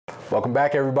Welcome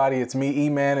back, everybody. It's me,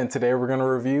 E-Man, and today we're going to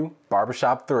review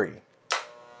Barbershop 3.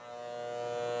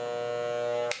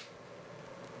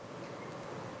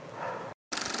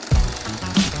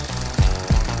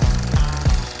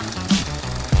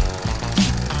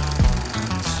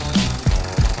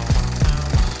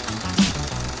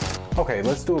 Okay,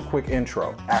 let's do a quick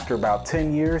intro. After about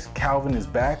 10 years, Calvin is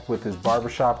back with his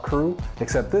barbershop crew,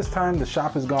 except this time the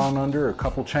shop has gone under a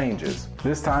couple changes.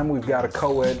 This time we've got a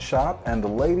co-ed shop, and the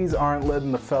ladies aren't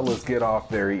letting the fellas get off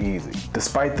very easy.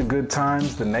 Despite the good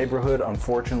times, the neighborhood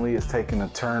unfortunately is taking a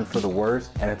turn for the worse,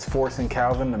 and it's forcing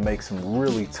Calvin to make some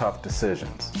really tough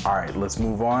decisions. Alright, let's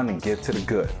move on and get to the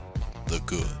good. The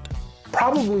good.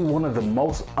 Probably one of the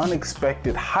most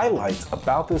unexpected highlights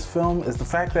about this film is the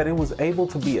fact that it was able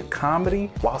to be a comedy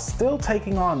while still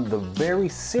taking on the very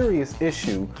serious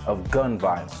issue of gun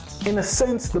violence. In a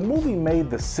sense, the movie made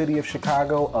the city of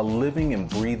Chicago a living and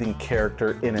breathing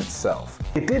character in itself.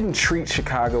 It didn't treat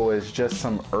Chicago as just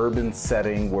some urban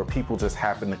setting where people just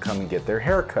happen to come and get their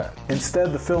hair cut.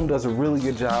 Instead, the film does a really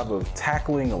good job of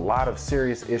tackling a lot of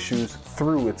serious issues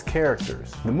through its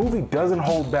characters. The movie doesn't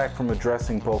hold back from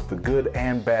addressing both the good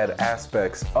and bad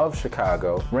aspects of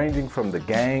Chicago, ranging from the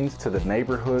gangs to the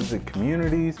neighborhoods and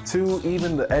communities to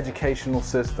even the educational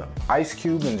system. Ice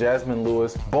Cube and Jasmine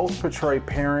Lewis both portray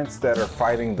parents that are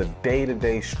fighting the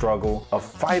day-to-day struggle of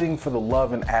fighting for the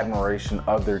love and admiration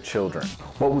of their children.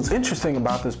 What was interesting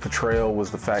about this portrayal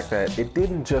was the fact that it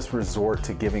didn't just resort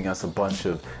to giving us a bunch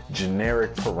of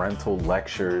generic parental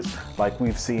lectures like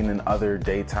we've seen in other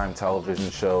daytime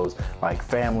television shows like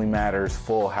Family Matters,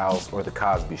 Full House, or The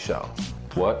Cosby Show.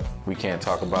 What? We can't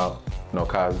talk about no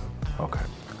Cosby? Okay.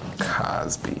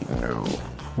 Cosby, no.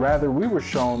 Rather, we were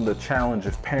shown the challenge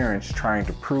of parents trying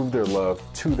to prove their love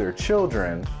to their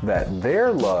children, that their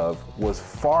love was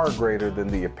far greater than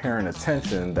the apparent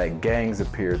attention that gangs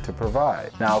appeared to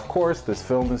provide. Now, of course, this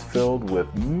film is filled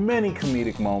with many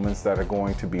comedic moments that are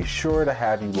going to be sure to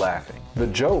have you laughing. The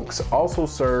jokes also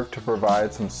serve to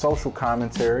provide some social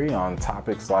commentary on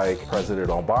topics like President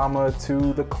Obama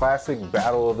to the classic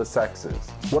battle of the sexes.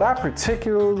 What I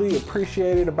particularly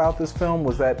appreciated about this film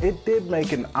was that it did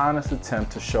make an honest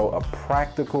attempt to show a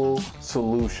practical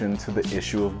solution to the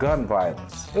issue of gun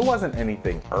violence. It wasn't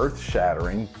anything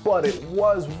earth-shattering, but it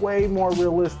was way more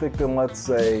realistic than, let's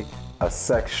say, a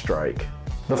sex strike.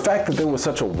 The fact that there was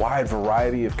such a wide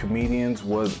variety of comedians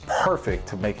was perfect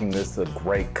to making this a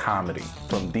great comedy.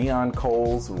 From Dion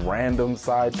Cole's random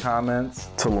side comments,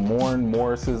 to Lamorne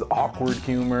Morris's awkward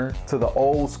humor, to the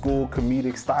old school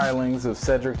comedic stylings of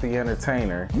Cedric the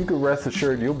Entertainer, you can rest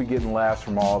assured you'll be getting laughs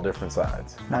from all different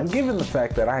sides. Now, given the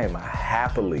fact that I am a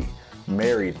happily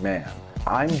married man,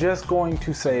 I'm just going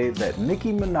to say that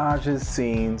Nicki Minaj's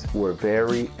scenes were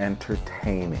very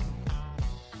entertaining.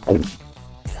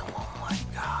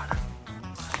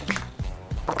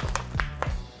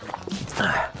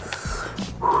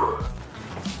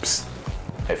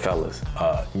 Hey fellas,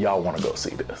 y'all want to go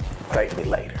see this? Thank me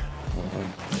later.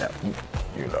 Yeah,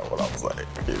 you know what I'm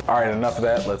saying. All right, enough of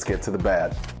that. Let's get to the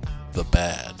bad. The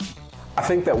bad. I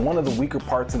think that one of the weaker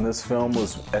parts in this film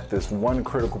was at this one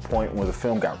critical point where the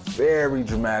film got very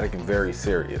dramatic and very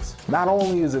serious. Not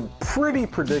only is it pretty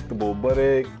predictable, but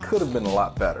it could have been a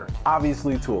lot better.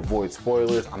 Obviously, to avoid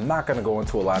spoilers, I'm not going to go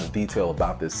into a lot of detail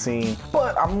about this scene,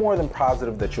 but I'm more than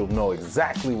positive that you'll know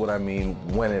exactly what I mean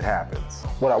when it happens.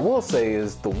 What I will say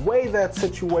is the way that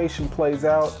situation plays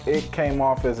out, it came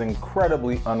off as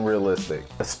incredibly unrealistic,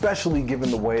 especially given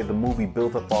the way the movie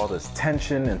built up all this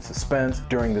tension and suspense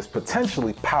during this potentially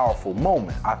powerful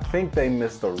moment. I think they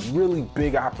missed a really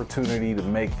big opportunity to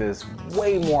make this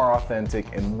way more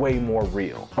authentic and way more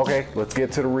real. Okay, let's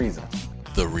get to the reason.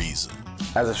 The reason.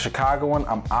 As a Chicagoan,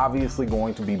 I'm obviously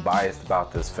going to be biased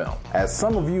about this film. As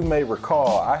some of you may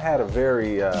recall, I had a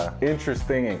very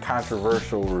interesting and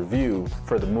controversial review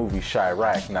for the movie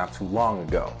Chirac not too long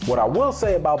ago. What I will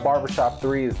say about Barbershop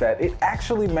 3 is that it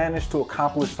actually managed to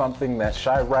accomplish something that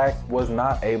Chirac was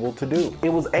not able to do.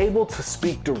 It was able to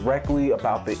speak directly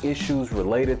about the issues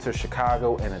related to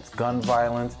Chicago and its gun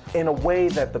violence in a way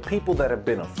that the people that have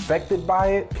been affected by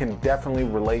it can definitely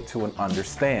relate to and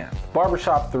understand.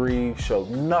 Barbershop 3 showed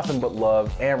nothing but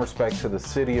love and respect to the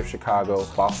city of Chicago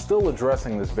while still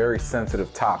addressing this very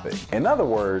sensitive topic. In other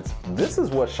words, this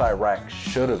is what Chirac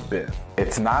should have been.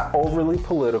 It's not overly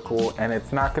political, and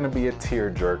it's not going to be a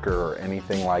tearjerker or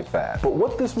anything like that. But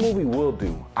what this movie will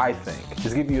do, I think,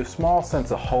 is give you a small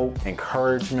sense of hope,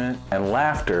 encouragement, and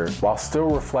laughter while still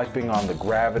reflecting on the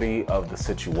gravity of the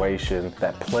situation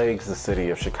that plagues the city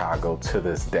of Chicago to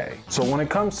this day. So when it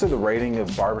comes to the rating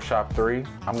of Barbershop 3,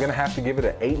 I'm going to have to give it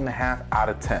an 8.5 out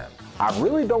of 10. I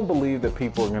really don't believe that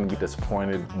people are going to be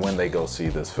disappointed when they go see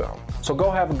this film. So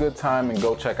go have a good time and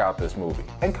go check out this movie.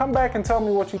 And come back and tell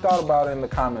me what you thought about it in the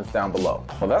comments down below.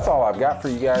 Well, that's all I've got for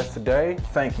you guys today.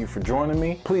 Thank you for joining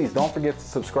me. Please don't forget to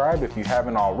subscribe if you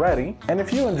haven't already. And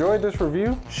if you enjoyed this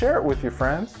review, share it with your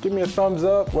friends. Give me a thumbs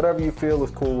up, whatever you feel is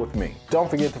cool with me.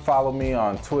 Don't forget to follow me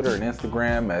on Twitter and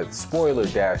Instagram at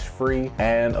spoiler-free.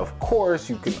 And of course,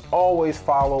 you can always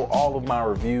follow all of my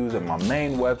reviews at my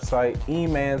main website,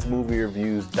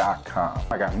 emansmoviereviews.com.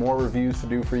 I got more reviews to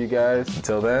do for you guys.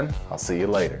 Until then, I'll see you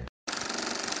later.